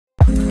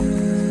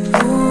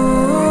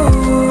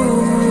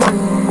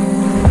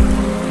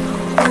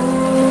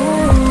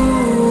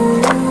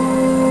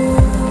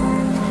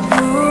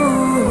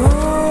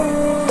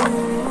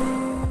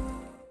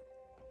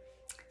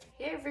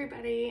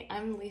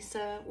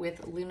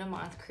with Luna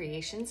Moth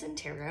Creations and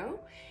Tarot.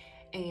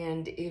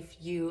 And if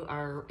you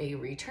are a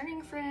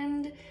returning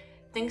friend,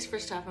 thanks for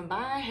stopping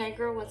by. Hey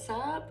girl, what's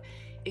up?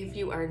 If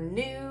you are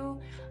new,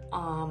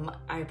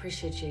 I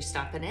appreciate you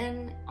stopping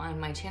in. On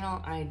my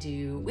channel, I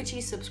do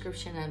witchy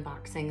subscription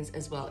unboxings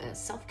as well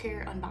as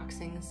self-care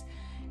unboxings,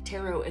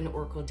 tarot and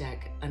oracle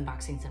deck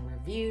unboxings and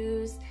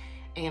reviews.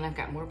 And I've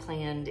got more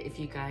planned if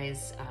you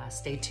guys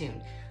stay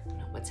tuned. I don't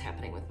know what's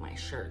happening with my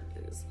shirt.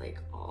 It's like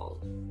all,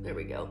 there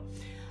we go.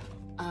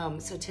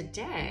 So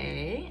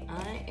today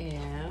I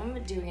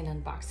am doing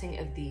an unboxing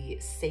of the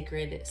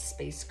Sacred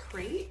Space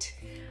Crate.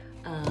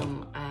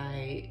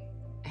 I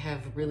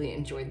have really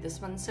enjoyed this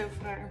one so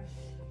far.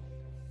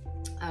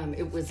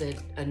 It was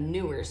a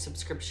newer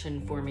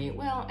subscription for me.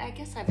 Well, I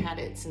guess I've had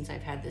it since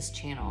I've had this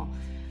channel.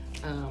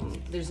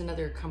 There's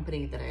another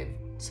company that I've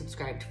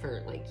subscribed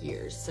for like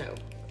years, so.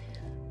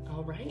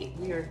 All right,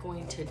 we are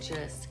going to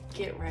just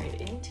get right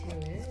into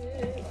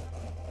it.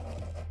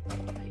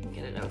 I can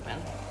get it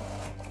open.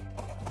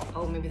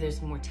 Oh, maybe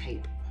there's more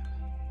tape.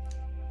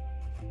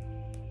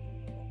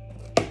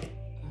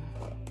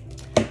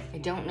 I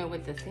don't know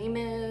what the theme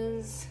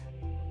is.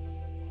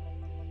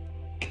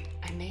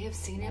 I may have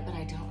seen it, but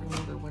I don't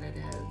remember what it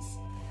is.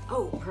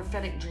 Oh,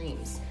 Prophetic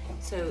Dreams.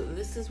 So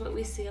this is what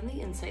we see on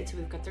the inside. So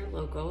we've got their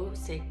logo,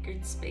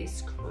 Sacred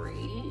Space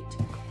Crate.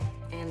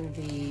 And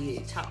the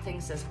top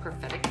thing says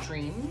Prophetic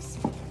Dreams.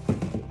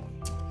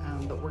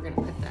 But we're gonna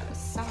put that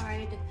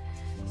aside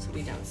so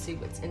we don't see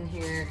what's in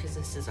here because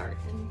this is our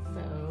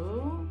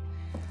info.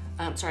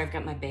 Sorry, I've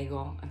got my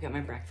bagel, I've got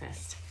my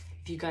breakfast.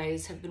 If you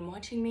guys have been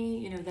watching me,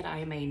 you know that I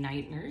am a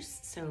night nurse,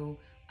 so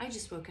I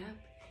just woke up.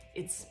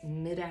 It's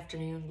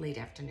mid-afternoon, late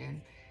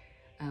afternoon.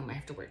 I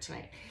have to work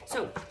tonight.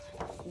 So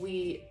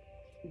we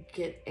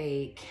get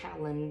a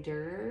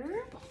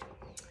calendar.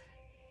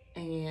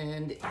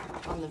 And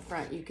on the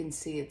front, you can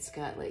see it's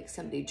got like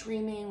somebody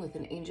dreaming with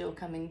an angel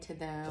coming to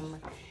them.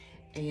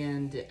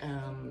 And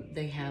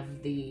they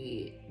have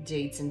the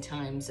dates and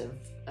times of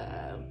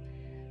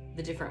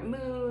the different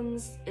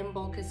moons.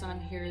 Imbolc is on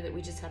here that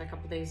we just had a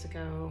couple days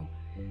ago.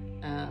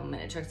 And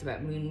it talks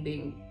about moon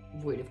being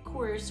void of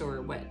course,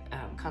 or what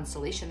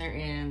constellation they're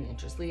in,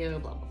 interest Leo,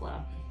 blah, blah,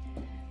 blah.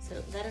 So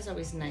that is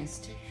always nice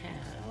to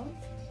have.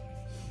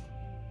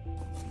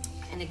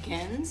 And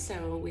again,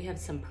 so we have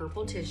some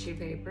purple tissue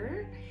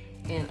paper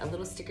and a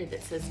little sticker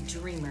that says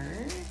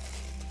Dreamer.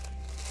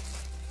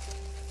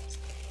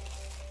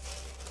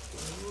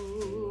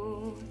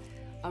 Ooh.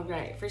 All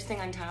right, first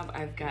thing on top,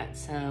 I've got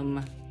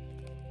some,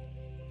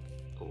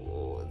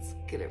 oh, let's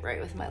get it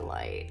right with my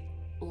light.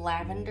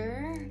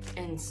 Lavender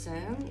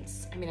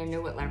incense. I mean, I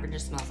know what lavender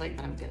smells like,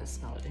 but I'm gonna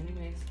smell it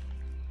anyways.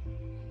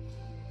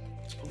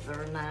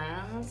 Very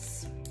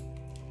nice.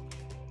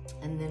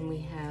 And then we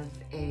have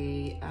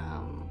a,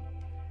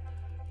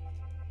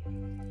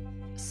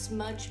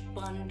 smudge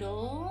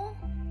bundle.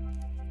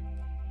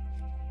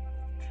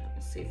 Trying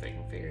to see if I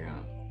can figure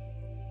out.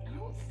 I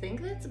don't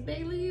think that's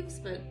bay leaves,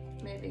 but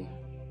maybe.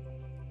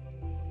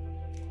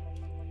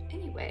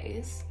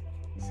 Anyways,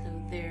 so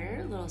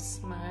there, a little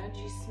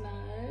smudgy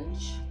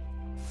smudge.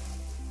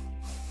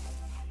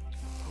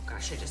 Oh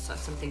gosh, I just saw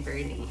something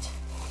very neat.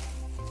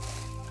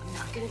 I'm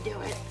not gonna do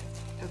it.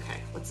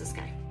 Okay, what's this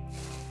guy?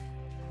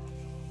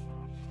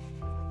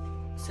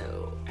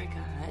 So I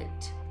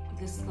got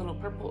this little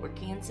purple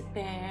organza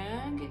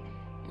bag,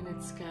 and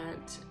it's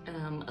got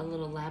a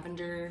little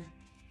lavender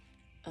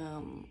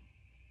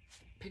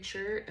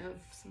picture of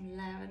some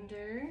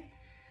lavender.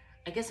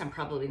 I guess I'm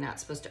probably not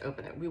supposed to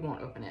open it. We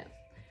won't open it.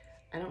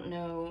 I don't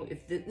know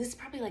if this is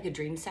probably like a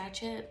dream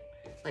sachet,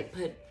 like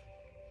put,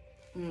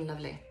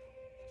 lovely,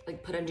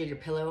 like put under your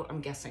pillow.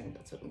 I'm guessing,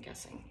 that's what I'm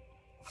guessing.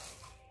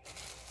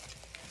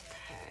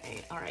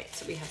 Okay, all right,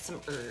 so we have some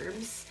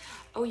herbs.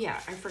 Oh yeah,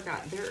 I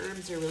forgot. Their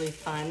herbs are really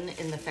fun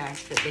in the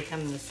fact that they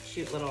come in this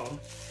cute little,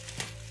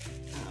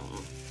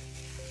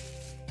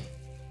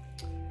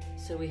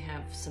 so we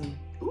have some,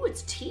 ooh,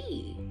 it's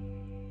tea.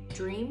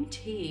 Dream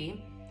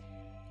tea.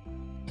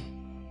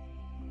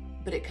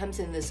 But it comes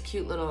in this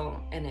cute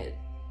little, and it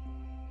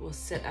will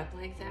sit up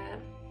like that.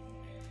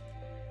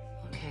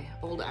 Okay,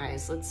 old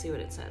eyes, let's see what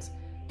it says.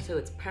 So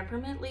it's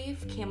peppermint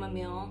leaf,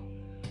 chamomile,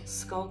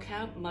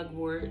 skullcap,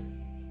 mugwort,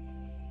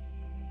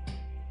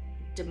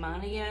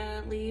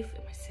 Demonia leaf,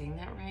 am I saying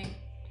that right?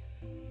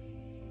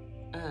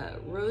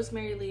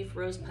 Rosemary leaf,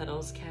 rose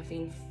petals,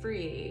 caffeine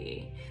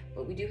free.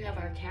 But we do have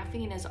our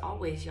caffeine as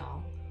always,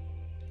 y'all.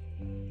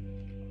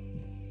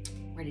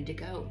 Ready to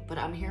go, but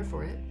I'm here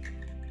for it.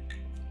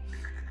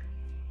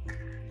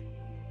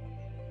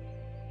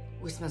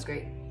 Ooh, it smells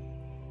great.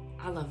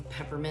 I love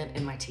peppermint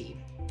in my tea,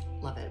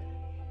 love it.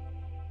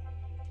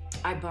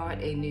 I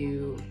bought a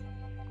new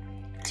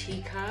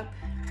teacup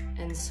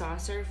and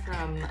saucer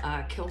from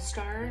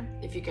Killstar.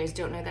 If you guys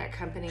don't know that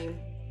company,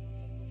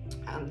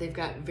 they've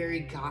got very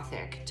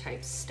gothic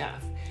type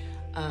stuff.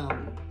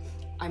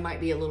 I might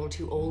be a little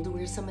too old to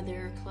wear some of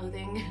their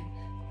clothing.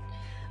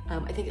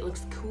 I think it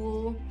looks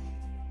cool.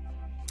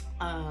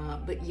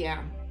 But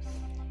yeah,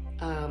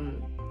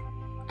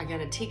 I got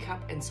a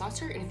teacup and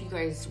saucer, and if you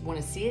guys want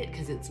to see it,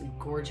 because it's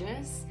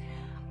gorgeous,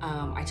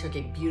 I took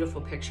a beautiful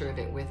picture of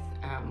it with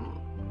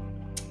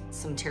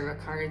some tarot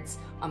cards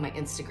on my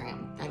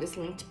Instagram. That is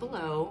linked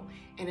below.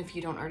 And if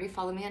you don't already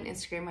follow me on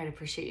Instagram, I'd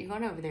appreciate you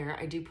going over there.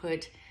 I do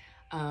put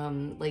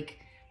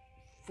like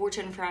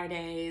Fortune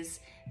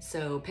Fridays.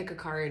 So pick a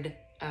card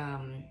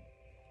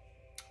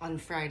on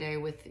Friday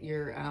with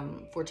your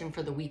fortune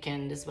for the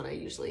weekend is what I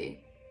usually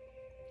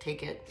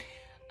take it.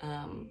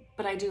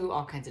 But I do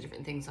all kinds of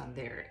different things on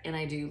there. And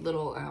I do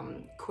little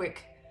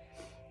quick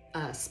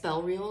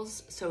spell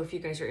reels. So if you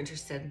guys are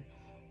interested,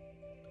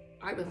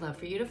 I would love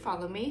for you to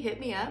follow me.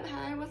 Hit me up.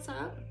 Hi, what's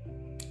up?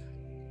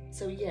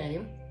 So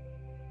yay.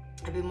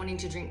 I've been wanting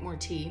to drink more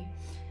tea.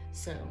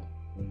 So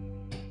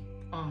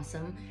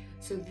awesome.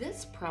 So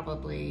this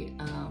probably,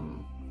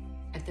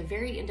 at the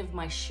very end of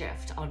my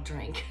shift, I'll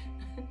drink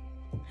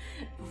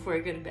before I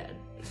go to bed.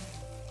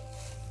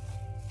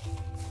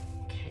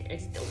 Okay, I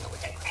just don't know what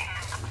to grab.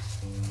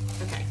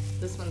 Okay,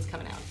 this one's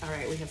coming out. All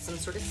right, we have some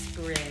sort of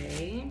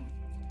spray.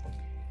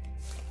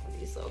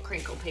 These little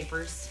crinkle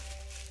papers.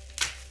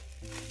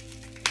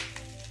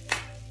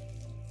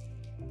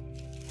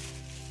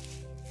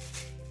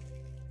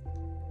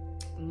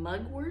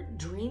 Mugwort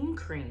Dream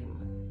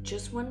Cream.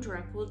 Just 1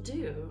 drop will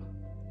do.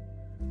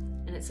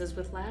 And it says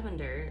with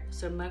lavender.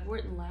 So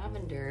mugwort and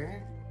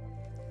lavender.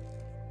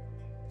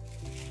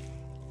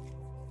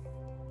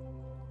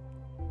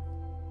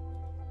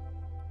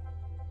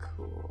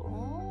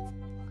 Cool.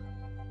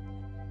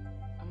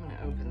 I'm gonna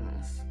open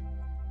this.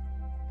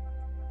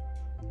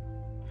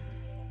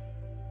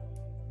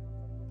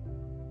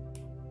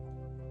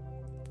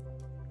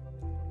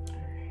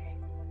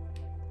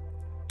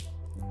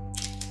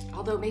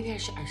 Although maybe I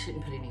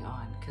shouldn't put any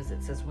on because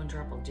it says 1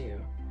 drop will do.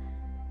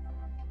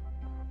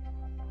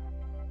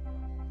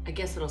 I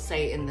guess it'll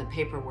say in the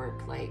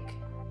paperwork, like,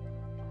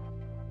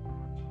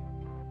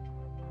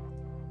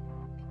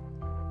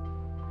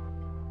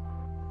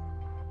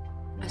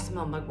 I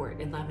smell mugwort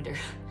and lavender,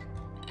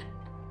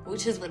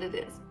 which is what it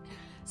is.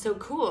 So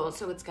cool.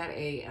 So it's got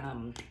a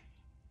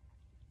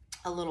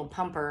little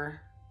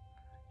pumper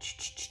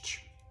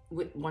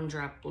with 1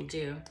 drop will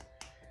do.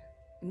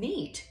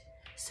 Neat.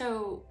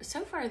 So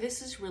far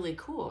this is really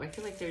cool. I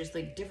feel like there's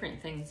like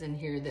different things in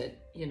here that,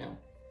 you know,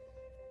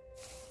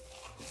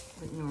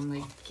 wouldn't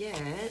normally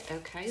get.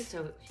 Okay,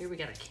 so here we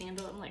got a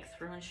candle. I'm like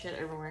throwing shit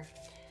everywhere.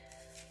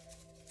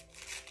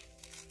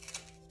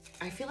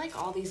 I feel like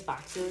all these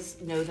boxes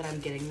know that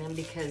I'm getting them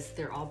because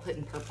they're all put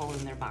in purple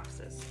in their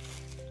boxes.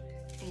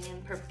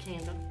 And purple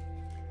candle.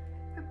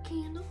 Purple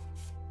candle.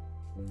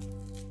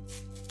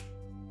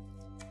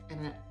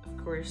 And of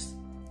course,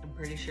 I'm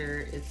pretty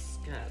sure it's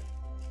got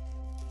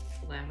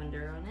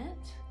lavender on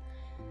it.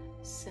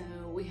 So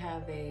we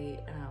have a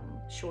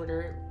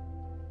shorter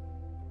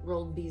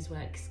rolled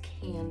beeswax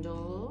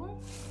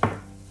candle.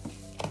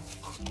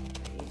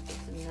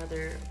 There's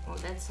another, oh,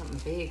 that's something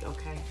big.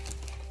 Okay.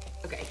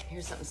 Okay,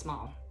 here's something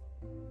small.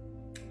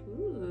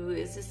 Ooh,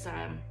 is this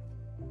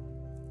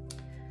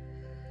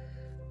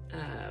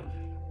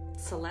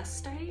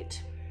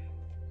celestite?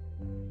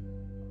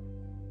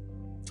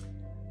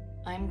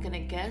 I'm gonna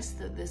guess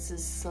that this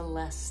is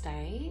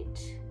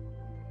celestite.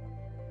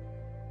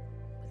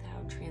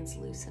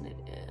 Translucent it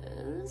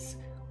is.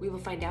 We will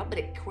find out, but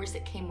of course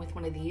it came with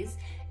one of these.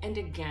 And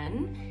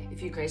again,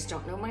 if you guys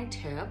don't know my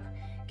tip,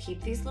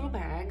 keep these little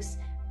bags,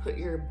 put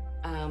your,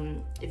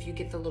 if you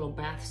get the little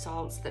bath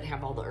salts that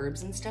have all the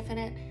herbs and stuff in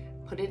it,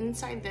 put it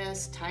inside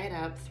this, tie it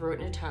up, throw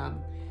it in a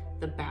tub.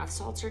 The bath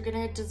salts are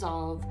gonna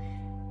dissolve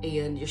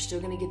and you're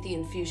still gonna get the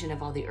infusion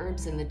of all the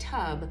herbs in the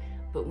tub,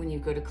 but when you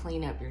go to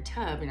clean up your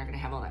tub, you're not gonna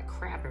have all that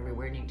crap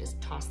everywhere and you can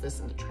just toss this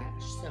in the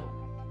trash. So,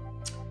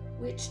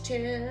 which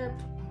tip?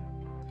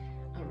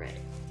 All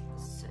right,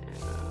 so,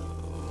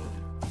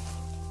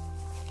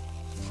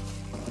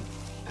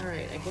 all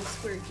right, I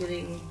guess we're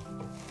getting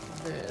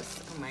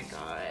this. Oh my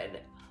God.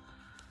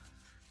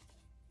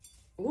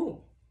 Ooh,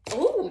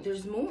 oh,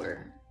 there's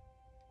more.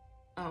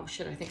 Oh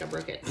shit, I think I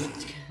broke it.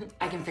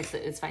 I can fix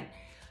it, it's fine.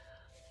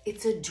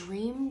 It's a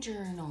dream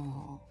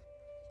journal.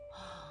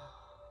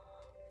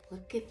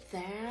 Look at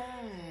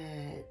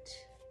that.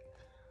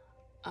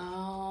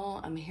 Oh,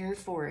 I'm here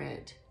for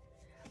it.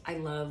 I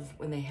love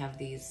when they have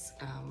these,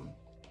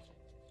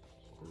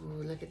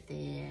 ooh, look at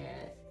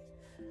that.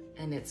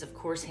 And it's, of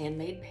course,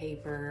 handmade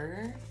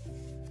paper.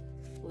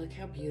 Look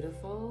how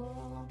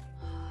beautiful.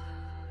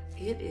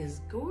 It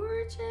is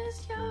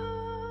gorgeous,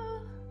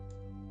 y'all.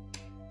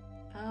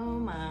 Oh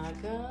my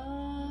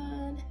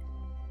God.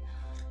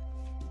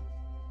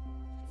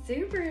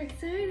 Super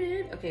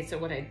excited. Okay, so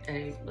what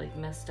I like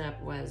messed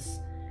up was,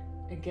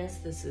 I guess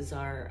this is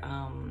our,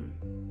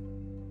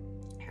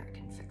 here I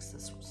can fix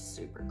this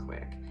super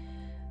quick.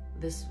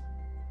 This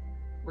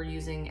we're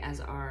using as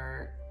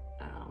our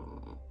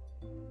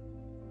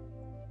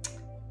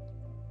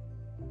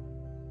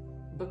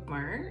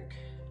bookmark.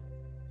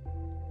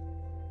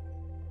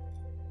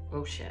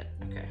 Oh shit,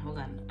 okay, hold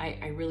on.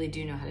 I really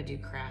do know how to do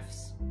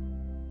crafts.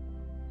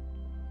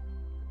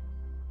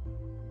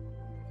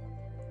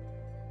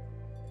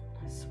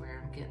 I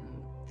swear I'm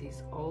getting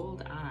these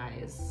old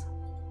eyes.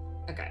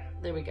 Okay,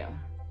 there we go.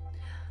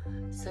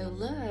 So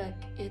look,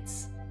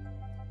 it's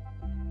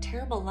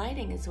terrible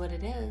lighting is what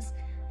it is.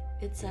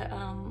 It's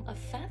a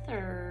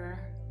feather.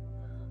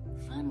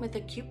 Fun with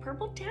a cute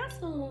purple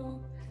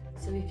tassel.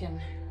 So we can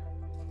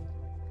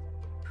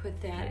put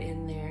that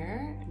in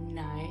there,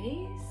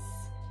 nice.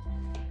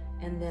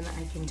 And then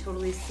I can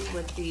totally see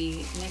what the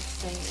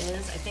next thing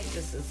is. I think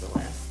this is the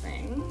last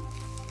thing.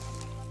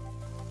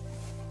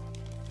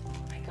 Oh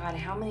my God,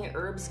 how many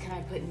herbs can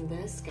I put in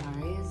this,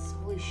 guys?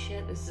 Holy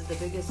shit, this is the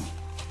biggest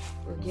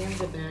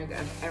organza bag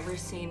I've ever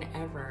seen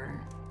ever.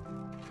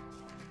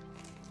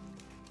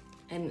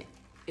 And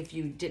if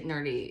you didn't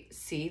already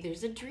see,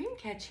 there's a dream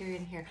catcher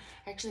in here.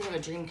 I actually have a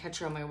dream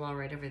catcher on my wall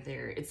right over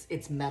there.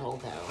 It's metal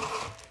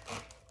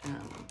though.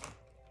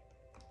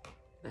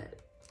 But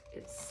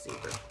it's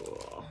super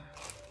cool.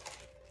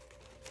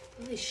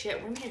 Holy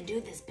shit, what am I gonna do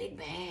with this big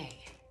bag?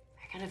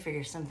 I gotta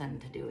figure something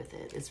to do with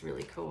it. It's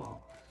really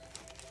cool.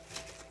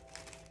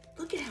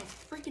 Look at how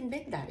freaking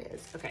big that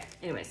is. Okay,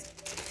 anyways.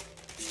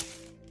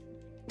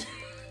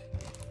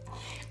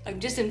 I'm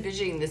just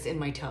envisioning this in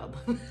my tub.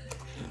 I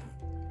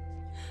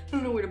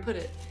don't know where to put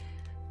it.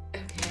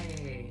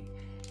 Okay,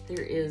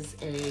 there is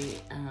a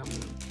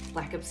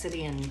black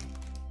obsidian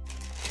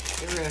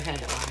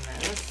arrowhead on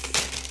this.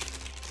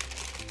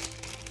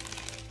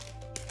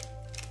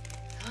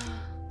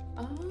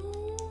 Oh.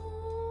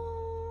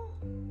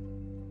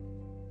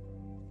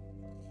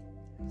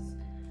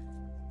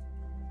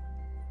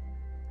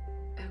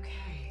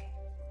 Okay.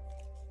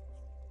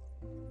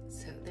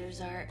 So there's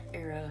our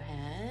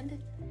arrowhead.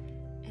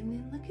 And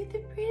then look at the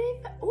pretty,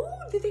 oh,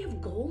 do they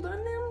have gold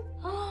on them?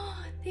 Oh,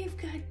 they've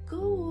got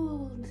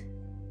gold.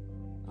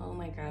 Oh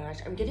my gosh,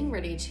 I'm getting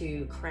ready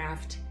to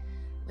craft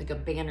like a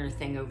banner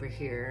thing over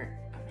here.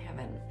 I'm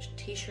having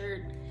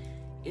t-shirt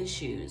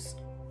issues.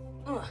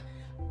 Ugh.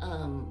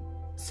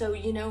 So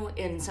you know,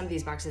 in some of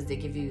these boxes, they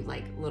give you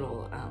like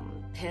little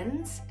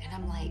pins, and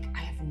I'm like, I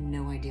have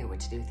no idea what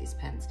to do with these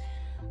pins.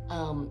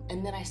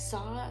 And then I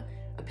saw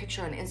a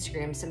picture on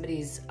Instagram,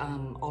 somebody's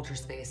altar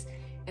space,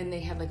 and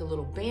they had like a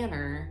little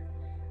banner,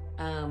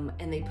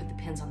 and they put the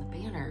pins on the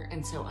banner.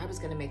 And so I was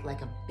gonna make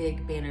like a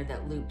big banner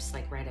that loops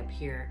like right up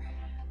here,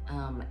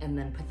 and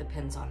then put the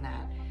pins on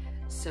that.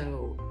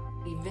 So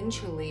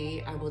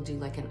eventually I will do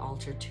like an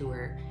altar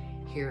tour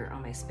here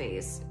on my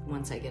space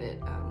once I get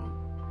it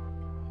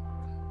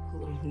a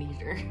little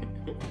neater.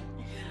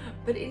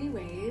 But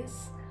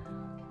anyways,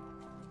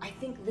 I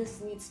think this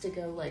needs to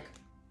go like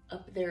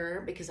up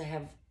there because I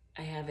have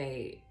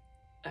a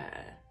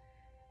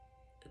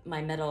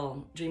my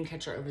metal dream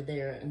catcher over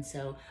there, and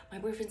so my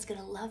boyfriend's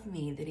gonna love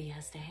me that he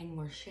has to hang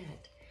more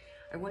shit.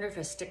 I wonder if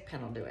a stick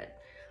pin will do it.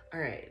 All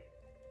right,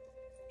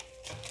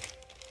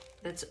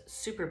 that's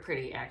super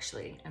pretty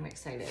actually. I'm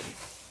excited.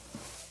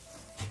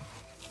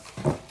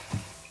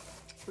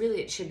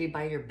 Really, it should be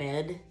by your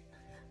bed,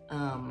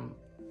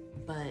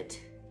 but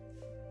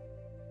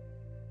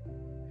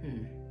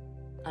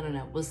I don't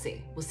know. We'll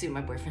see. We'll see what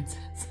my boyfriend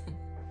says.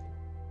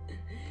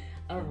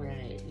 All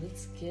right,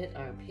 let's get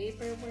our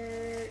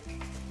paperwork.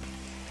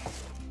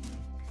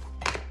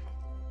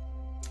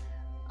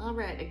 All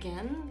right,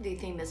 again, the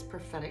theme is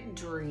Prophetic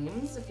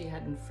Dreams, if you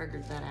hadn't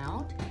figured that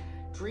out.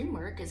 Dream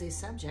work is a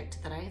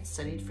subject that I have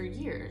studied for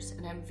years,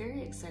 and I'm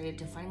very excited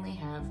to finally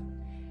have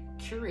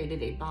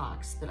curated a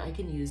box that I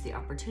can use the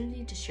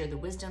opportunity to share the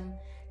wisdom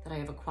that I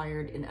have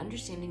acquired in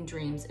understanding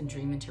dreams and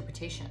dream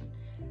interpretation.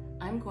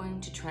 I'm going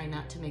to try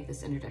not to make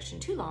this introduction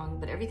too long,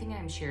 but everything I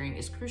am sharing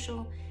is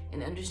crucial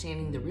in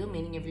understanding the real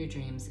meaning of your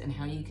dreams and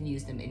how you can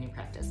use them in your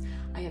practice.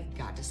 I have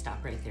got to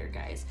stop right there,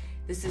 guys.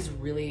 This is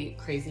really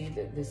crazy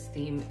that this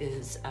theme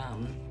is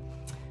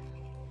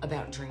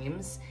about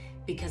dreams,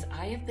 because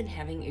I have been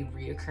having a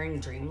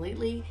reoccurring dream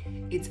lately.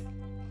 It's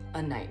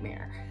a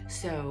nightmare.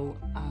 So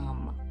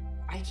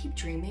I keep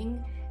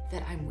dreaming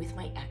that I'm with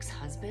my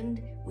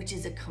ex-husband, which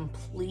is a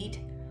complete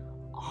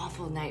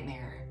awful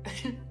nightmare.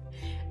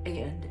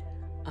 And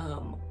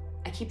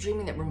I keep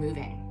dreaming that we're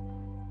moving.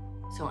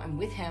 So I'm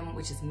with him,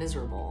 which is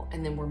miserable,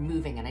 and then we're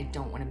moving and I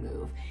don't want to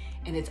move.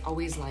 And it's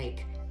always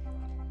like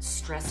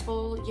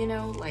stressful, you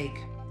know, like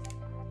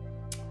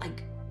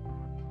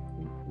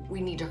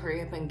we need to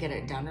hurry up and get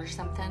it done or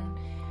something,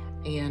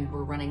 and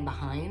we're running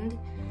behind.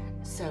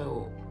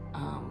 So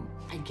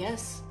I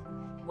guess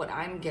what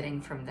I'm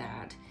getting from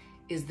that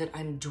is that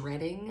I'm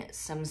dreading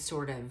some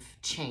sort of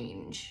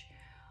change.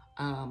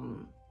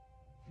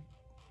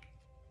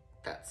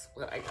 That's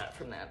what I got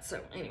from that.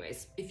 So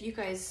anyways, if you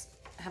guys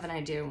have an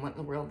idea what in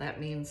the world that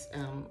means,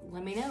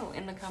 let me know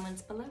in the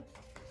comments below.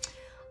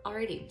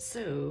 Alrighty,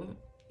 so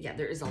yeah,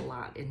 there is a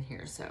lot in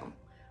here, so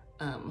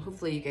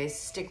hopefully you guys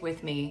stick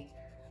with me.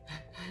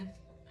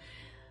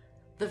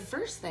 The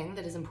first thing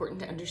that is important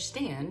to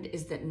understand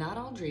is that not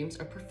all dreams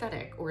are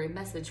prophetic or a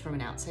message from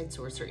an outside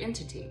source or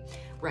entity.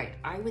 Right,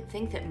 I would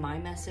think that my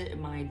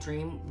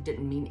dream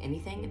didn't mean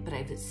anything, but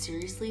I've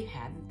seriously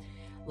had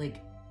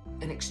like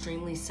an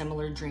extremely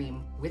similar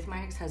dream with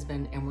my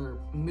ex-husband, and we're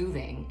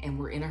moving and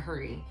we're in a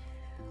hurry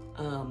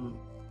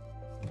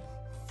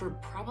for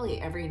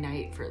probably every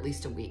night for at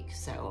least a week.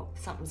 So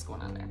something's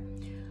going on there.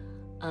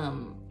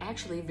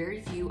 Actually,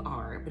 very few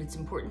are, but it's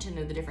important to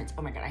know the difference.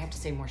 Oh my God, I have to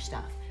say more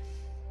stuff.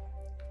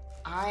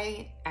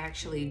 I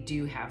actually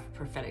do have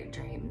prophetic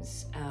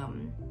dreams.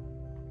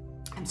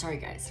 I'm sorry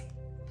guys,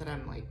 but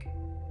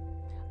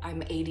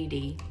I'm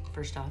ADD,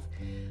 first off.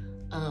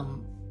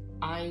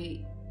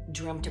 I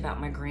dreamt about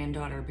my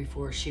granddaughter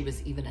before she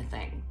was even a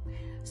thing.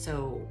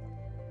 So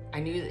I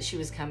knew that she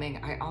was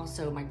coming.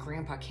 My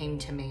grandpa came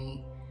to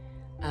me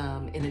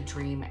in a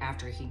dream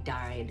after he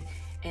died,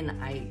 and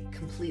I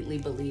completely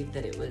believed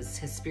that it was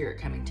his spirit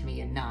coming to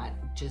me and not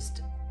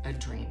just a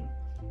dream.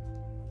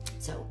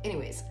 So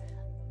anyways,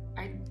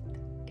 I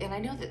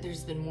know that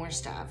there's been more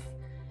stuff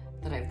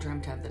that I've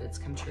dreamt of that it's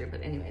come true,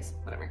 but anyways,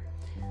 whatever.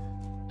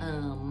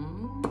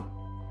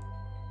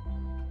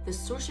 The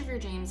source of your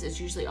dreams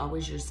is usually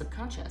always your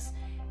subconscious.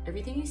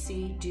 Everything you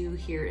see, do,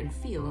 hear, and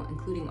feel,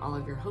 including all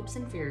of your hopes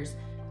and fears,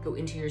 go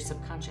into your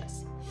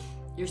subconscious.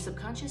 Your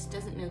subconscious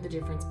doesn't know the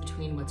difference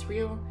between what's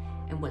real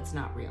and what's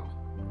not real.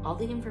 All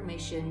the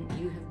information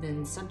you have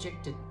been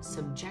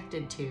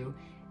subjected to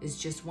is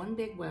just one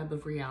big web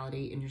of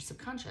reality in your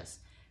subconscious.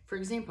 For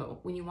example,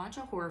 when you watch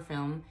a horror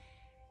film,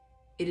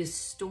 it is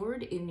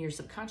stored in your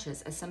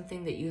subconscious as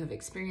something that you have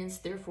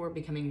experienced, therefore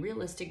becoming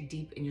realistic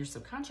deep in your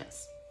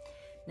subconscious.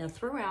 Now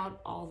throw out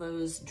all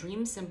those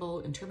dream symbol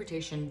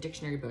interpretation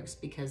dictionary books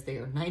because they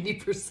are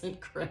 90%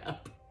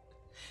 crap.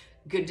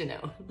 Good to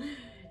know.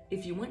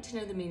 If you want to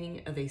know the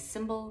meaning of a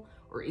symbol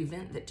or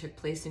event that took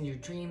place in your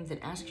dream, then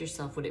ask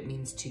yourself what it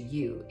means to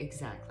you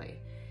exactly.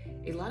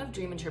 A lot of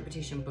dream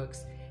interpretation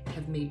books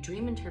have made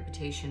dream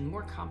interpretation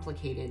more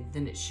complicated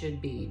than it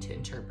should be to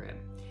interpret.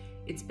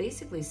 It's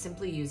basically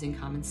simply using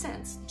common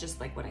sense,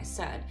 just like what I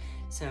said.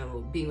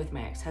 So being with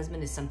my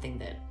ex-husband is something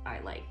that I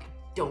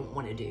don't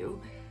want to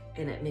do,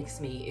 and it makes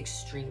me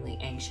extremely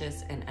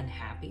anxious and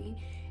unhappy.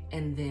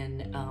 And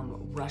then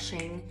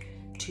rushing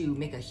to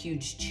make a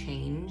huge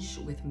change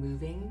with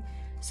moving.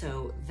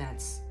 So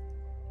that's,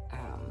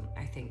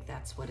 I think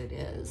that's what it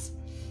is.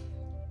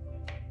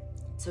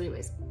 So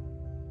anyways,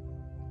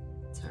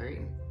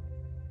 sorry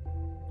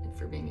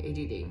for being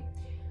ADD.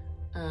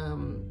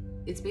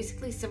 It's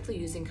basically simply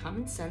using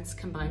common sense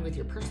combined with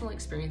your personal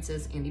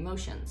experiences and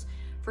emotions.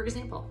 For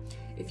example,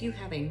 if you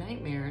have a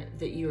nightmare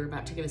that you are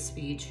about to give a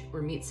speech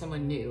or meet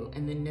someone new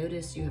and then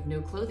notice you have no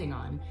clothing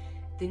on,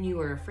 then you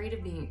are afraid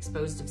of being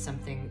exposed to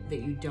something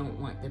that you don't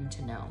want them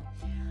to know.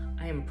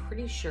 I am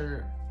pretty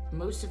sure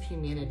most of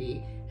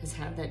humanity has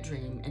had that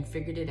dream and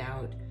figured it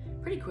out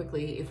pretty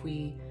quickly if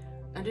we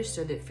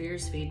understood that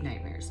fears feed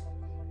nightmares.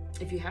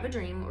 If you have a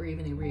dream or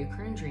even a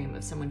reoccurring dream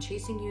of someone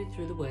chasing you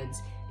through the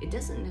woods, it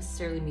doesn't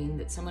necessarily mean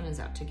that someone is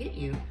out to get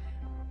you,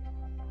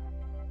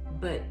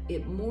 but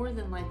it more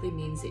than likely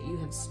means that you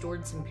have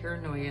stored some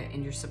paranoia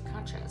in your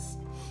subconscious.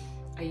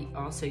 I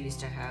also used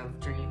to have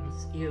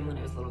dreams, even when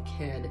I was a little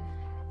kid,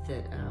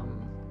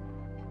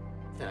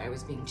 that I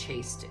was being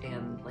chased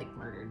and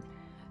murdered.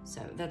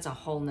 So that's a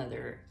whole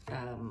nother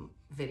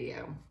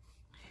video.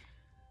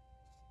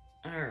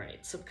 All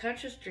right,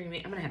 subconscious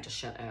dreaming. I'm gonna have to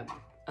shut up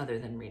other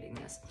than reading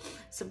this.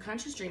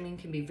 Subconscious dreaming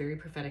can be very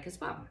prophetic as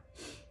well.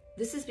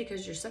 This is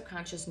because your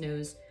subconscious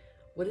knows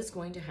what is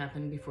going to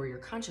happen before your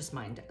conscious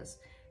mind does.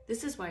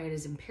 This is why it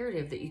is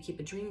imperative that you keep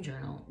a dream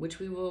journal, which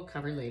we will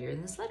cover later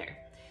in this letter.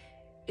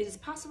 It is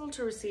possible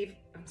to receive,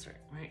 I'm sorry,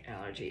 my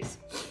allergies.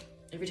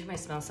 Every time I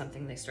smell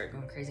something, they start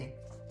going crazy.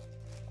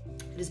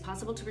 It is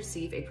possible to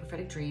receive a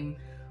prophetic dream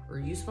or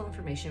useful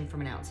information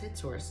from an outside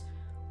source,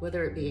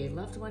 whether it be a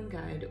loved one,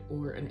 guide,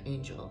 or an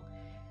angel.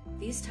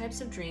 These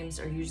types of dreams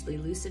are usually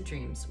lucid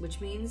dreams, which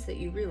means that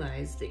you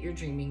realize that you're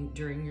dreaming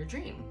during your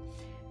dream.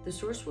 The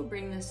source will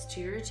bring this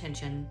to your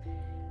attention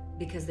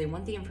because they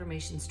want the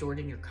information stored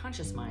in your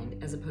conscious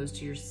mind as opposed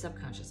to your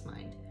subconscious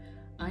mind.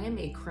 I am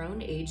a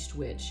crone-aged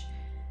witch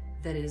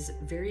that is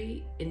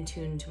very in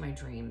tune to my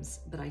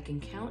dreams, but I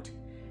can count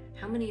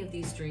how many of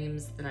these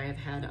dreams that I have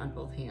had on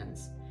both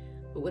hands.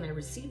 But when I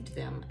received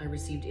them, I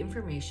received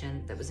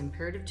information that was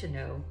imperative to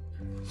know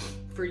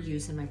for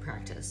use in my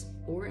practice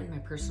or in my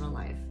personal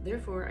life.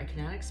 Therefore, I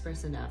cannot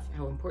express enough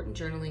how important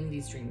journaling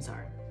these dreams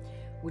are,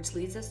 which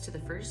leads us to the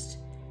first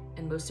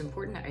and most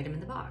important item in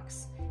the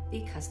box,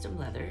 the custom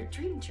leather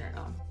dream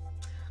journal.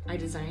 I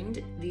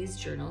designed these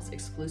journals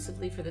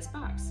exclusively for this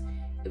box.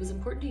 It was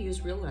important to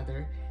use real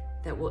leather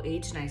that will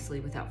age nicely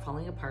without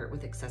falling apart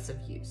with excessive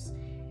use.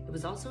 It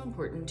was also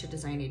important to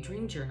design a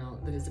dream journal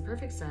that is the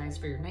perfect size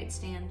for your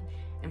nightstand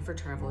and for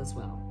travel as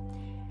well.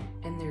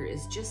 And there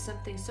is just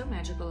something so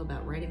magical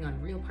about writing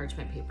on real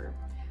parchment paper.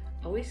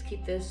 Always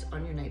keep this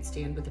on your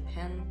nightstand with a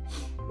pen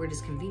where it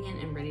is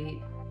convenient and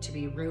ready to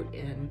be wrote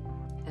in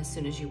as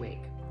soon as you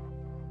wake.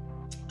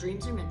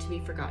 Dreams are meant to be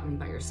forgotten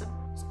by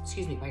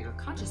your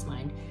conscious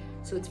mind,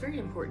 so it's very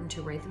important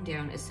to write them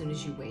down as soon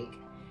as you wake,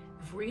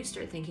 before you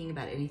start thinking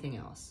about anything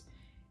else.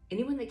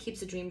 Anyone that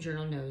keeps a dream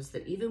journal knows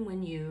that even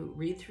when you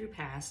read through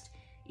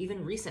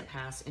even recent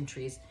past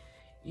entries,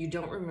 you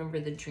don't remember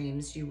the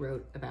dreams you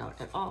wrote about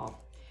at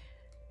all.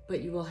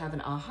 But you will have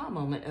an aha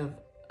moment of,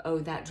 oh,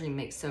 that dream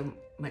makes so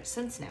much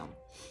sense now.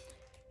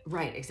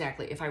 Right,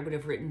 exactly. If I would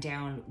have written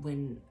down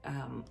when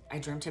I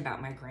dreamt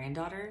about my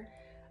granddaughter,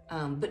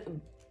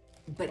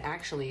 but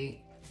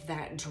actually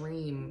that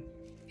dream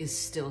is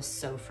still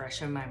so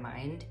fresh in my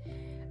mind.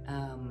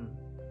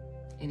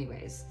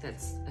 Anyways,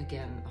 that's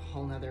again a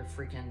whole nother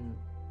freaking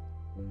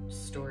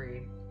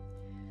story.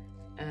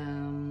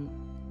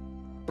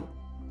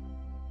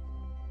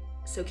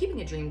 So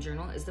keeping a dream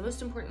journal is the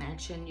most important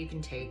action you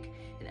can take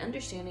in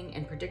understanding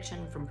and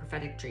prediction from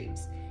prophetic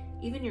dreams.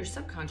 Even your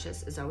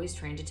subconscious is always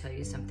trying to tell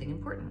you something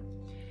important.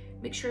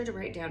 Make sure to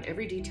write down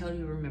every detail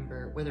you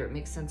remember, whether it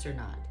makes sense or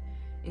not.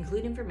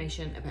 Include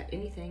information about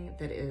anything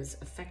that is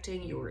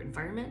affecting your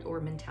environment or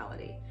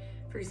mentality.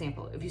 For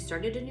example, if you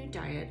started a new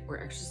diet or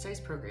exercise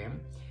program,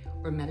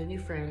 or met a new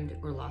friend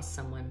or lost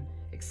someone,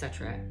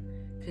 etc.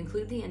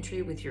 Conclude the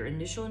entry with your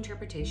initial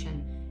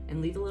interpretation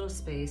and leave a little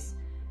space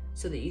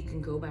so that you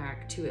can go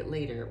back to it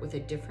later with a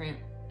different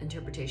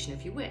interpretation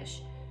if you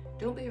wish.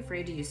 Don't be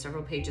afraid to use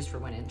several pages for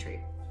one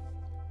entry.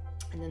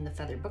 And then the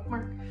feather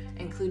bookmark,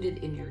 included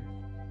in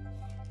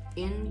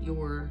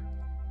your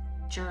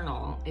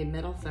journal, a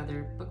metal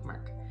feather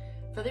bookmark.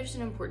 Feathers are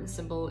an important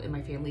symbol in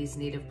my family's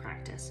native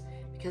practice.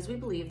 Because we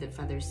believe that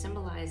feathers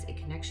symbolize a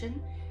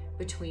connection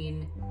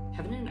between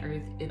heaven and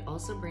earth, it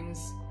also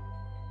brings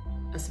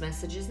us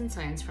messages and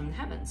signs from the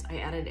heavens. I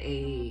added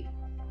a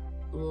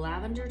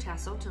lavender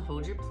tassel to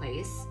hold your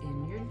place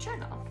in your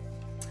journal.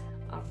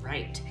 All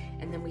right,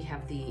 and then we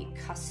have the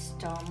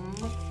custom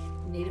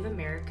Native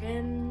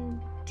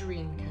American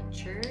dream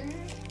catcher.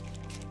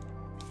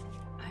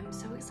 I'm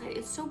so excited.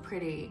 It's so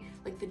pretty.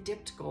 Like the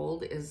dipped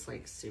gold is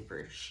like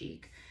super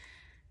chic.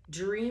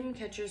 Dream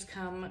catchers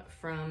come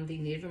from the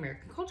Native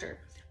American culture.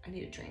 I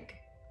need a drink.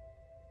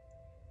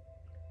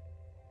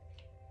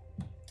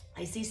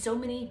 I see so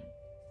many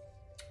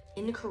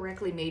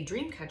incorrectly made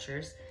dream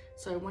catchers,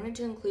 so I wanted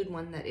to include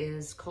one that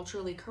is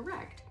culturally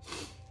correct.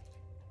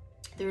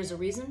 There is a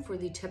reason for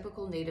the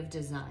typical native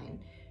design.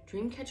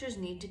 Dream catchers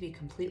need to be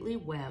completely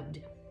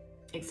webbed,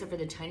 except for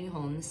the tiny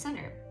hole in the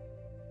center.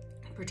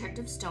 A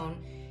protective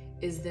stone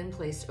is then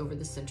placed over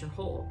the center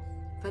hole.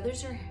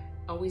 Feathers are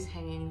always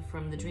hanging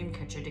from the dream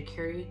catcher to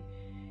carry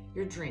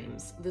your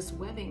dreams. This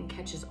webbing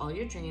catches all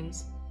your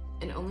dreams,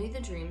 and only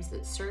the dreams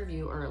that serve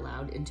you are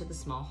allowed into the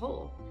small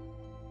hole.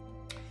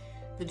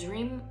 The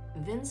dream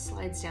then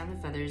slides down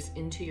the feathers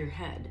into your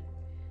head.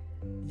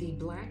 The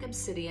black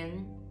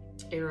obsidian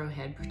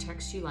arrowhead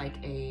protects you like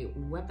a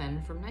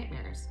weapon from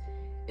nightmares.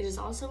 It is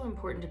also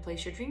important to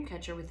place your dream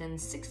catcher within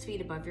 6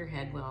 feet above your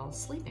head while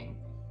sleeping.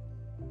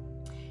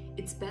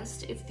 It's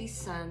best if the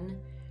sun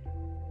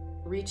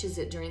reaches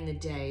it during the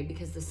day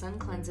because the sun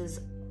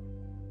cleanses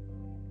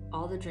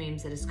all the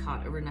dreams that is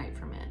caught overnight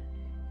from it.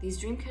 These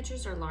dream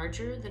catchers are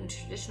larger than a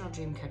traditional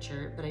dream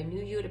catcher, but I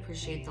knew you would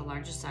appreciate the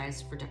larger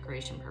size for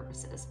decoration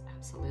purposes.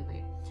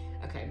 Absolutely.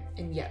 Okay,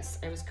 and yes,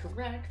 I was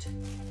correct.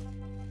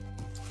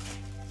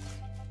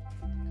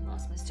 I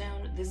lost my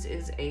stone. This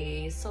is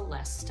a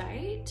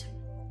celestite.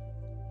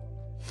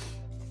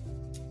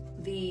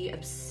 The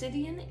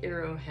obsidian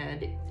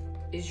arrowhead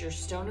is your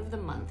stone of the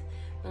month,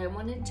 but I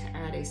wanted to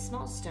add a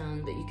small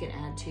stone that you can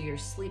add to your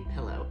sleep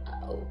pillow.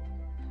 Oh,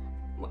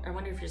 I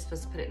wonder if you're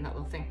supposed to put it in that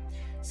little thing.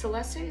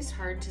 Celestite is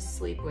hard to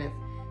sleep with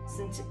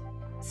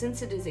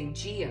since it is a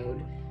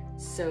geode,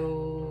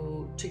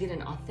 so to get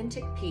an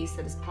authentic piece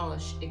that is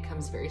polished, it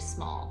comes very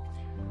small.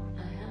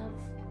 I have,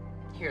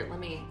 here,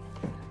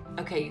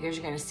 okay, you guys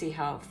are gonna see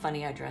how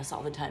funny I dress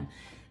all the time.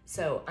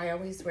 So I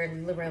always wear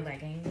Libra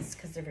leggings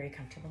because they're very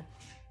comfortable.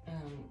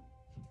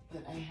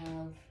 But I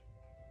have,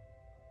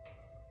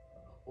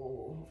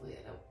 hopefully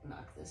I don't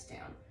knock this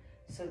down.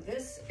 So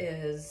this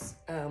is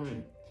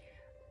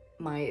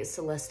my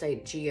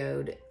celestite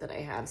geode that I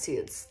have. See,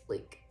 it's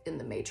like in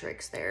the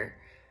matrix there.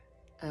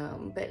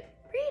 But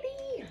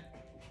pretty.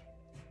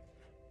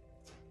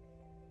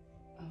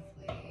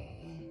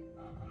 Hopefully.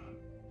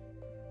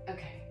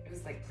 Okay, it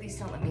was like, please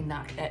don't let me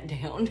knock that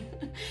down.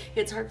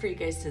 It's hard for you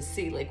guys to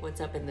see like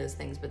what's up in those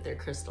things, but they're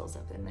crystals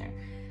up in there.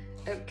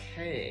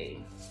 Okay.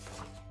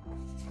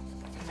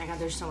 Oh my God,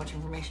 there's so much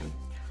information.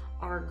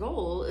 Our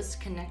goal is to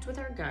connect with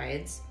our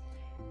guides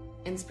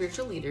and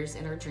spiritual leaders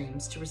in our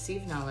dreams to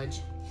receive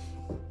knowledge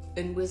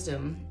and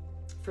wisdom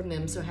from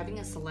them. So having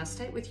a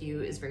celestite with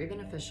you is very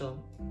beneficial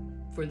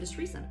for this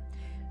reason.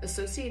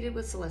 Associated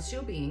with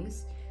celestial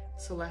beings,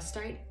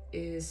 celestite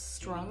is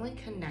strongly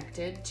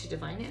connected to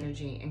divine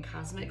energy and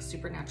cosmic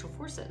supernatural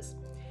forces.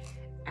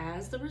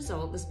 As the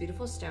result, this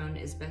beautiful stone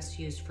is best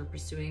used for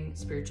pursuing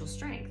spiritual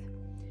strength.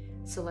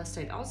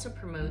 Celestite also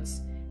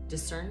promotes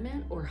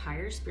discernment or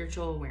higher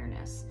spiritual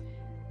awareness.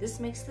 This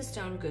makes the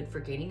stone good for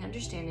gaining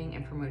understanding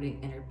and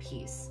promoting inner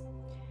peace.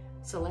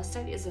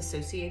 Celestite is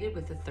associated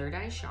with the third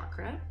eye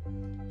chakra,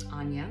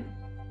 Anya,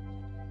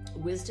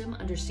 wisdom,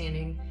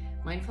 understanding,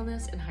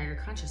 mindfulness, and higher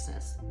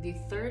consciousness. The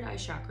third eye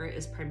chakra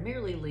is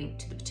primarily linked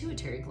to the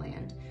pituitary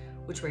gland,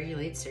 which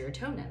regulates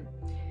serotonin.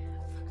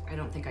 I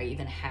don't think I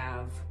even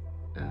have,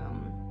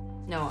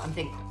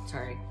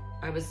 sorry.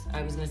 I was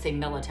gonna say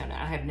melatonin.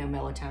 I have no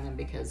melatonin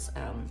because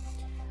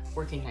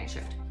working night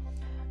shift.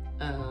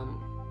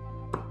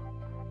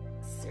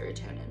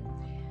 Serotonin.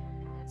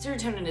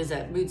 Serotonin is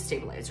a mood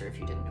stabilizer, if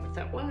you didn't know what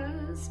that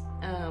was.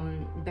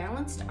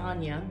 Balanced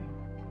Anya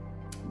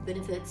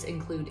benefits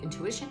include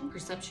intuition,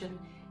 perception,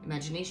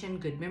 imagination,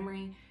 good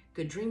memory,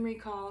 good dream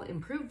recall,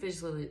 improved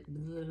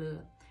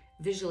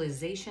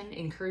visualization,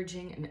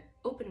 encouraging an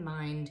open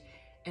mind,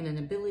 and an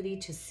ability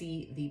to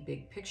see the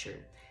big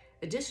picture.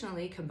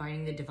 Additionally,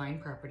 combining the divine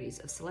properties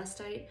of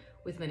celestite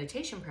with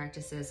meditation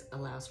practices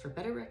allows for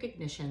better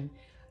recognition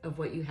of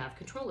what you have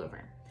control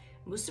over.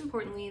 Most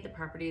importantly, the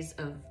properties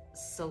of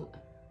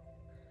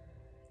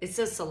it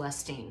says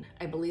Celestine.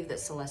 I believe that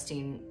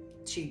Celestine,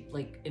 she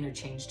like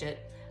interchanged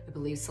it. I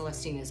believe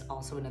Celestine is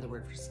also another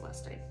word for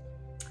celestite.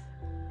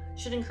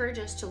 Should encourage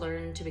us to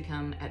learn to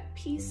become at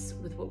peace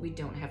with what we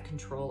don't have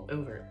control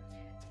over.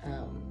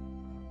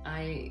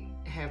 I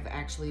have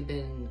actually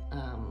been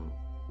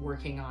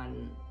working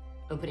on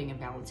opening and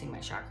balancing my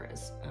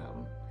chakras.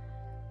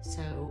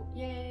 So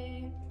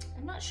yay.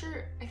 I'm not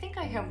sure. I think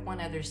I have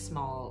one other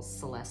small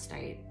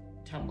celestite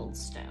tumbled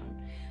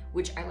stone,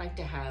 which I like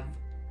to have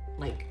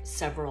like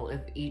several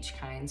of each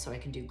kind so I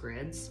can do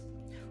grids.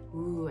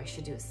 Ooh, I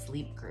should do a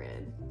sleep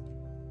grid.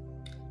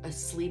 A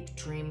sleep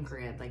dream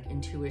grid, like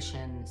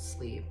intuition,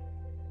 sleep.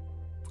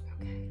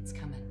 Okay, it's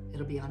coming.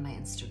 It'll be on my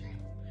Instagram.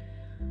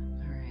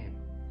 All right.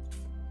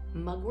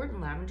 Mugwort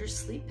and lavender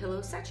sleep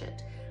pillow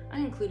sachet. I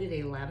included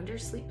a lavender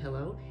sleep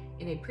pillow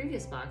in a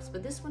previous box,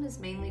 but this one is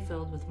mainly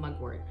filled with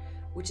mugwort,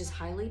 which is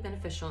highly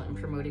beneficial in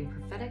promoting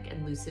prophetic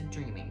and lucid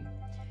dreaming.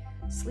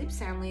 Sleep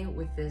soundly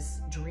with this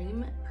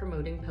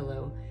dream-promoting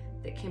pillow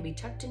that can be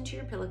tucked into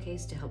your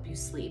pillowcase to help you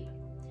sleep.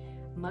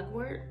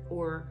 Mugwort,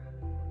 or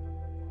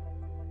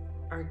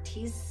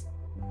Artemisia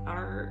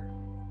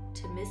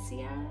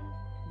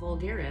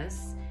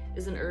vulgaris,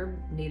 is an herb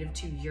native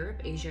to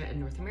Europe, Asia, and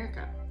North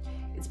America.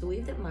 It's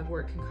believed that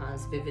mugwort can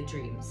cause vivid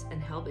dreams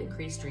and help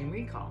increase dream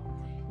recall.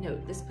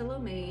 Note, this pillow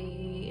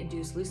may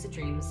induce lucid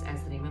dreams,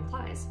 as the name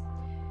implies.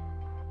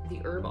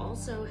 The herb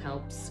also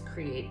helps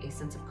create a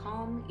sense of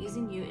calm,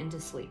 easing you into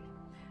sleep.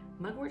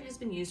 Mugwort has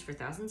been used for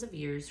thousands of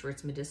years for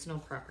its medicinal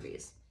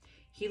properties.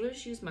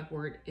 Healers use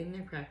mugwort in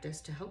their practice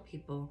to help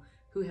people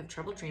who have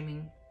trouble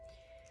dreaming,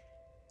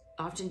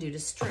 often due to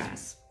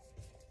stress.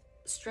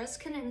 Stress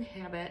can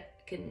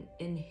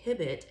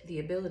inhibit the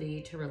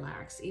ability to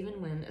relax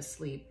even when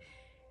asleep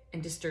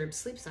and disturb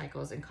sleep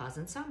cycles and cause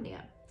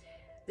insomnia.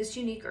 This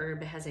unique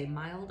herb has a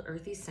mild,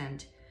 earthy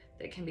scent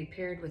that can be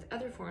paired with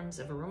other forms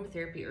of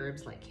aromatherapy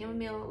herbs like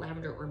chamomile,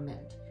 lavender, or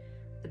mint.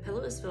 The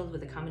pillow is filled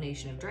with a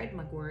combination of dried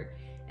mugwort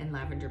and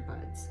lavender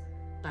buds.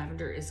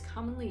 Lavender is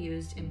commonly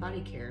used in body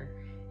care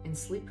and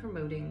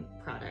sleep-promoting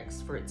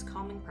products for its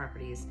calming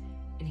properties.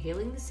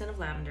 Inhaling the scent of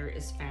lavender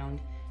is found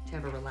to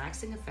have a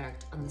relaxing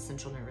effect on the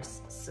central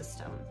nervous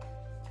system.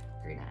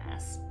 Very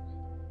nice.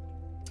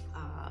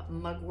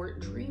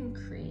 Mugwort Dream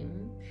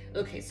Cream.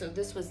 Okay, so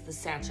this was the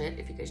sachet,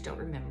 if you guys don't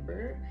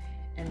remember.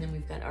 And then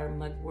we've got our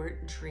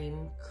Mugwort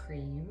Dream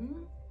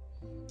Cream.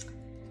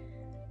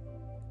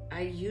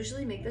 I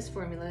usually make this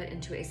formula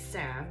into a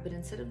salve, but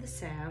instead of the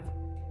salve,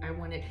 I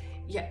wanted,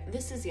 yeah,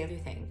 this is the other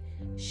thing.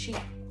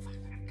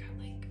 I've got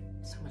like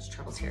so much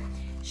troubles here.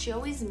 She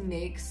always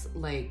makes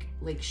like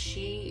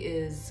she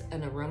is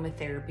an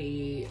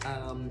aromatherapy, I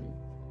don't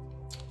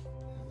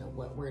know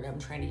what word I'm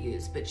trying to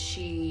use, but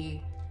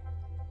she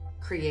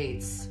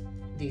creates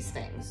these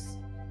things.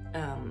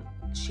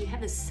 She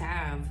had a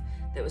salve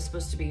that was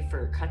supposed to be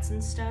for cuts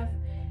and stuff,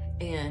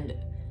 and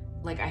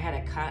like I had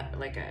a cut,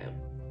 like it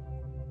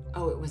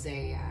was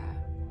a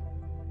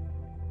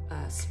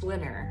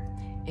splinter,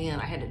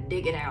 and I had to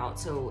dig it out,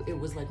 so it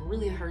was like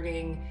really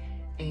hurting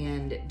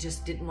and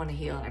just didn't want to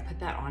heal, and I put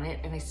that on it,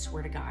 and I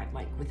swear to God,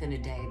 like within a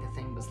day the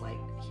thing was like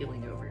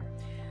healing over.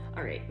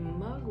 All right,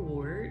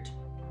 Mugwort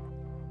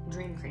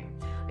Dream Cream.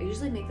 I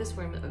usually make this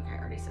formula, okay, I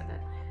already said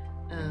that.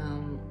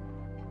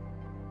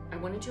 I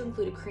wanted to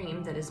include a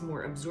cream that is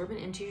more absorbent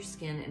into your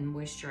skin and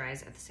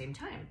moisturize at the same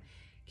time.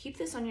 Keep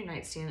this on your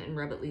nightstand and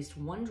rub at least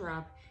one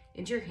drop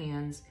into your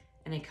hands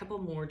and a couple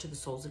more to the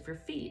soles of your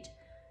feet.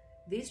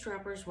 These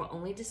droppers will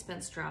only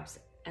dispense drops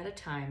at a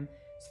time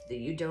so that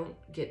you don't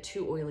get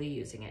too oily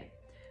using it.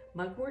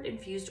 Mugwort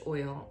infused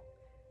oil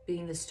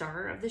being the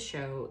star of the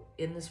show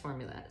in this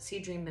formula. See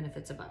Dream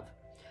Benefits above.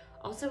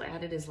 Also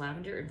added is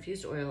lavender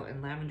infused oil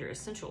and lavender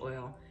essential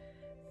oil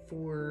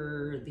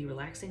for the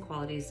relaxing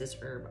qualities this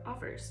herb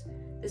offers.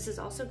 This is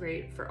also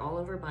great for all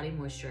over body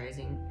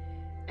moisturizing,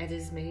 as it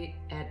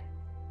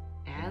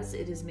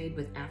is made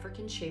with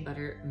African shea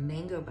butter,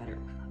 mango butter,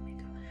 I love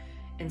mango,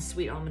 and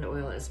sweet almond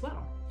oil as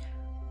well.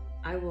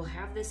 I will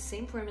have this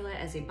same formula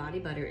as a body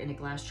butter in a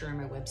glass jar on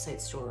my website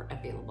store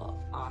available.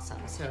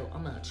 Awesome. So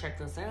I'm gonna check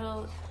this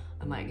out.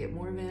 I might get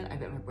more of it. I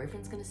bet my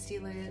boyfriend's gonna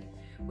steal it.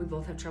 We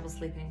both have trouble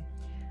sleeping.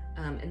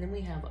 And then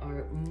we have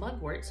our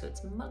mugwort. So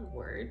it's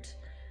mugwort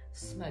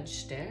smudge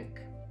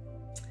stick.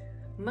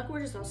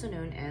 Mugwort is also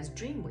known as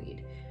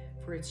dreamweed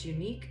for its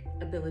unique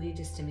ability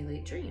to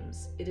stimulate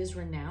dreams. It is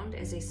renowned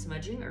as a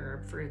smudging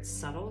herb for its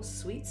subtle,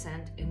 sweet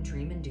scent and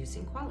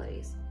dream-inducing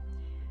qualities.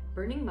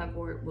 Burning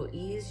mugwort will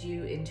ease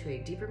you into a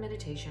deeper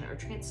meditation or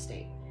trance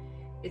state.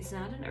 It's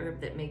not an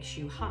herb that makes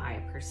you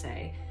high per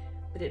se,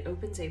 but it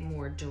opens a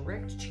more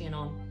direct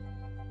channel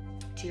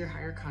to your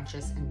higher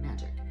conscious and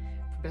magic.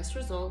 For best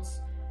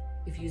results,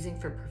 if using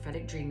for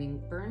prophetic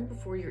dreaming, burn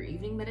before your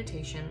evening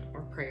meditation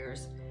or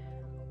prayers,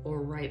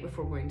 or right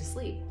before going to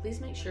sleep. Please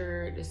make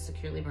sure it is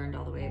securely burned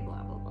all the way,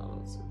 blah, blah, blah,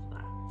 blah,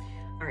 blah.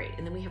 All right,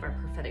 and then we have our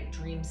prophetic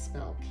dream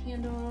spell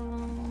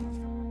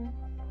candle.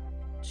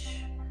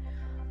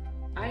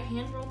 I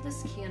hand rolled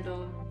this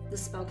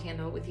spell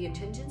candle, with the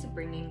intentions of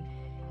bringing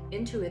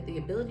into it the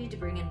ability to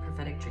bring in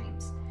prophetic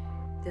dreams,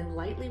 then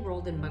lightly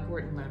rolled in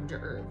mugwort and lavender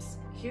herbs.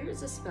 Here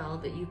is a spell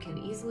that you can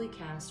easily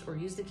cast, or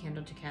use the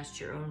candle to cast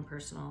your own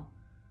personal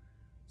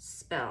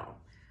spell.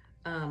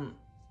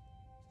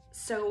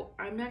 So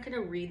I'm not going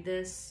to read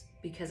this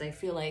because I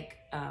feel like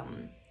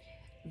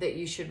that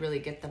you should really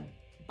get the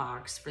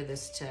box for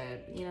this to,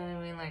 you know what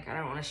I mean? Like, I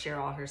don't want to share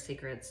all her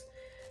secrets.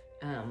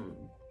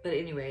 But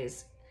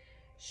anyways,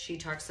 she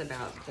talks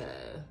about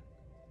the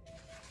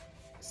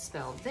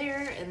spell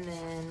there, and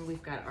then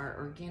we've got our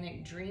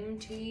organic dream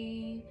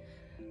tea.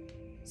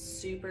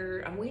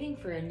 Super, I'm waiting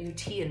for a new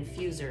tea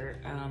infuser.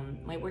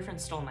 My boyfriend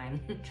stole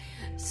mine,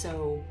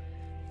 so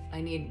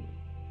I need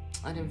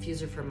an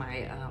infuser for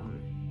my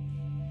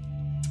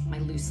my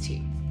loose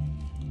tea,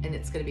 and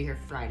it's gonna be here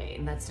Friday,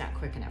 and that's not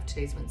quick enough.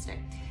 Today's Wednesday.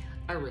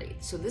 All right,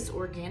 so this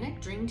organic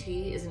dream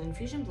tea is an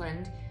infusion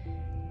blend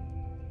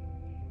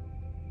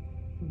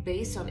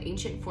based on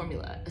ancient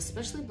formula,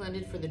 especially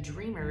blended for the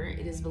dreamer.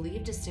 It is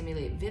believed to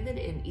stimulate vivid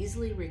and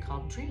easily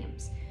recalled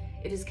dreams.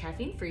 It is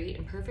caffeine-free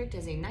and perfect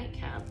as a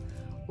nightcap,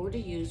 or to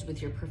use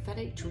with your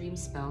prophetic dream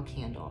spell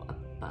candle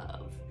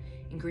above.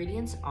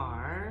 Ingredients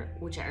are,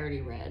 which I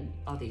already read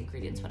all the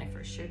ingredients when I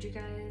first showed you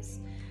guys.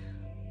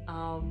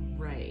 All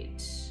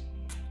right,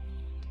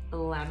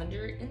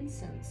 lavender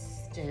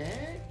incense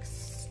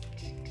sticks.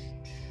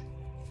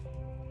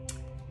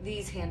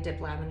 These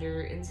hand-dipped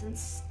lavender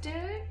incense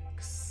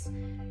sticks.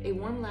 A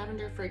warm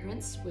lavender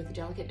fragrance with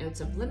delicate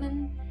notes of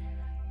lemon,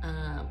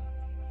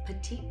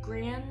 petite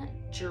grain,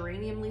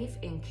 geranium leaf,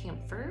 and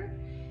camphor.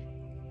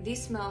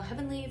 These smell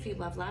heavenly if you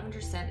love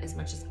lavender scent as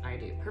much as I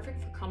do.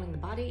 Perfect for calming the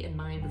body and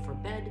mind before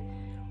bed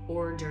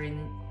or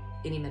during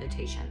any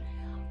meditation.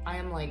 I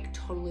am like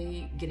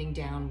totally getting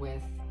down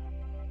with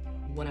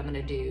what I'm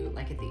gonna do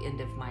like at the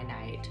end of my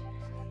night.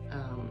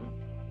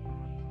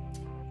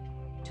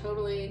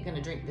 Totally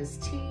gonna drink this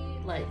tea,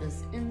 light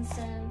this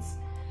incense,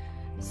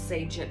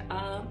 sage it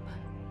up,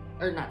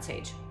 or not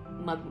sage,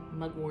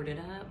 mugwort it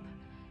up,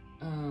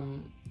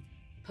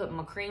 put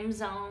my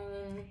creams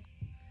on,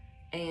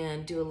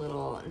 and do a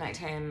little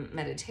nighttime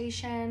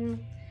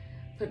meditation.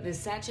 Put this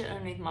sachet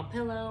underneath my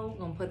pillow.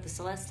 Gonna put the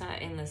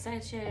Celesta in the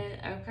sachet.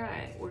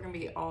 Okay, we're gonna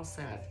be all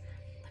set.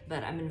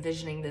 But I'm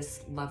envisioning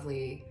this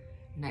lovely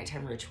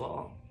nighttime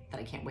ritual that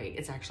I can't wait.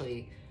 It's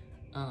actually,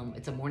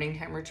 it's a morning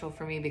time ritual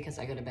for me because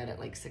I go to bed at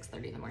like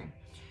 6:30 in the morning.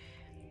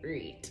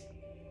 Right.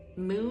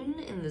 Moon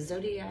in the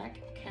Zodiac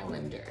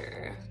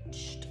calendar.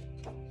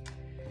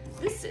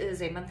 This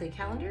is a monthly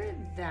calendar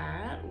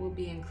that will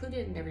be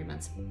included in every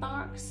month's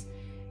box.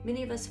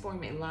 Many of us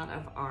form a lot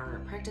of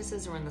our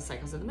practices around the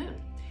cycles of the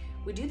moon.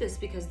 We do this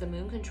because the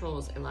moon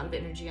controls a lot of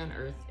energy on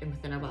Earth and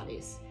within our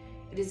bodies.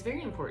 It is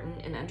very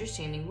important in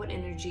understanding what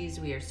energies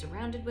we are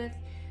surrounded with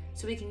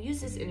so we can use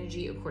this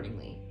energy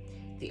accordingly.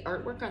 The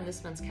artwork on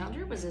this month's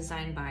calendar was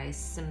designed by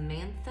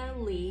Samantha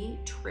Lee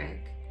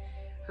Trick.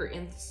 Her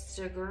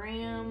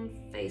Instagram,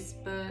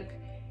 Facebook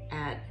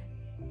at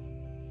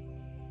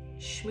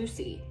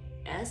Shmoosey,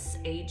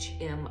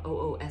 Shmoosey.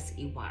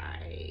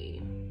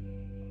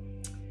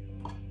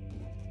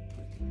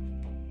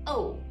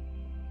 Oh,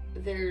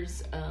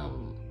 there's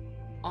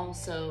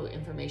also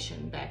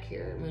information back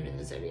here, Moon in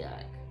the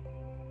Zodiac.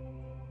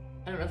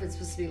 I don't know if it's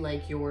supposed to be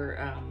like your,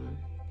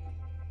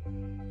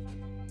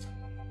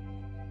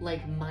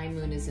 like my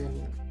moon is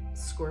in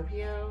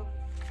Scorpio.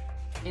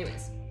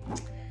 Anyways,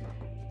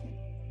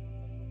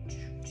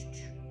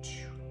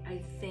 I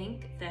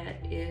think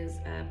that is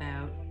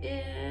about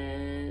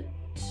it.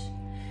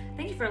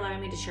 Thank you for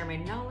allowing me to share my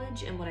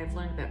knowledge and what I've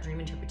learned about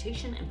dream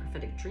interpretation and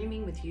prophetic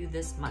dreaming with you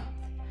this month.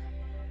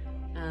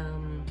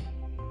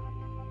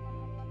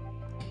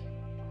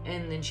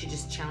 And then she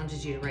just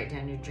challenges you to write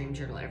down your dream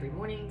journal every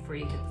morning before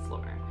you hit the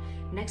floor.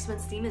 Next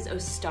month's theme is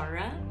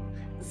Ostara,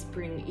 the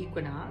spring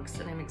equinox,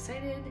 and I'm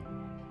excited.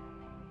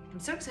 I'm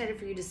so excited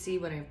for you to see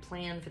what I have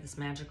planned for this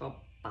magical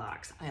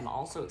box. I am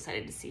also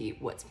excited to see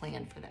what's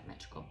planned for that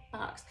magical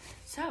box.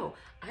 So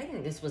I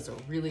think this was a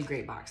really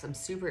great box. I'm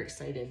super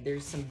excited.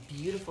 There's some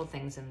beautiful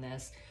things in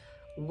this.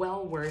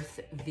 Well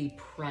worth the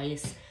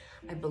price.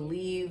 I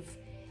believe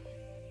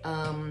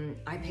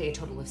I pay a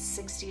total of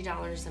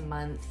 $60 a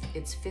month.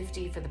 It's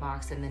 $50 for the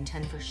box and then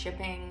 $10 for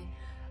shipping.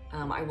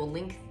 I will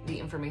link the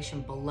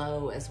information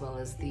below as well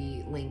as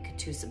the link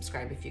to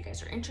subscribe if you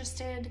guys are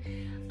interested.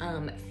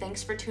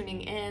 Thanks for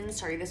tuning in.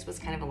 Sorry this was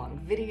kind of a long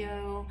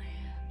video.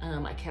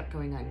 I kept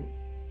going on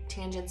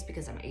tangents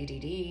because I'm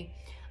ADD.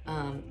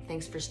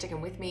 Thanks for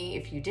sticking with me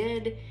if you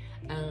did.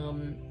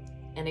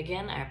 And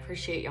again, I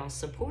appreciate y'all's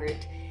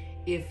support.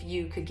 If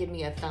you could give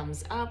me a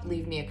thumbs up,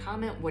 leave me a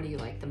comment. What do you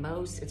like the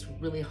most? It's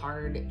really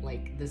hard.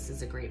 Like, this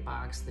is a great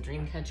box. The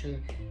dream catcher,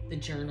 the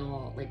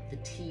journal, like the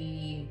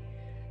tea,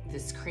 the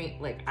screen,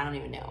 like, I don't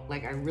even know.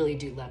 Like, I really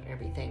do love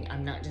everything.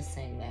 I'm not just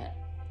saying that.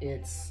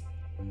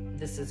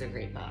 This is a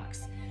great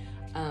box.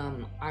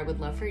 I would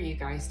love for you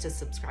guys to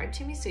subscribe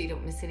to me so you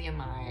don't miss any of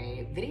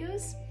my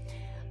videos.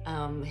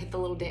 Hit the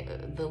little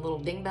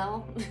ding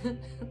bell,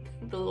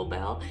 the little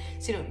bell,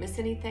 so you don't miss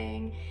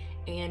anything.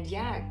 And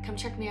yeah, come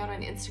check me out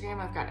on Instagram.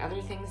 I've got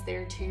other things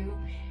there too.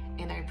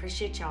 And I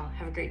appreciate y'all.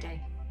 Have a great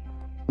day.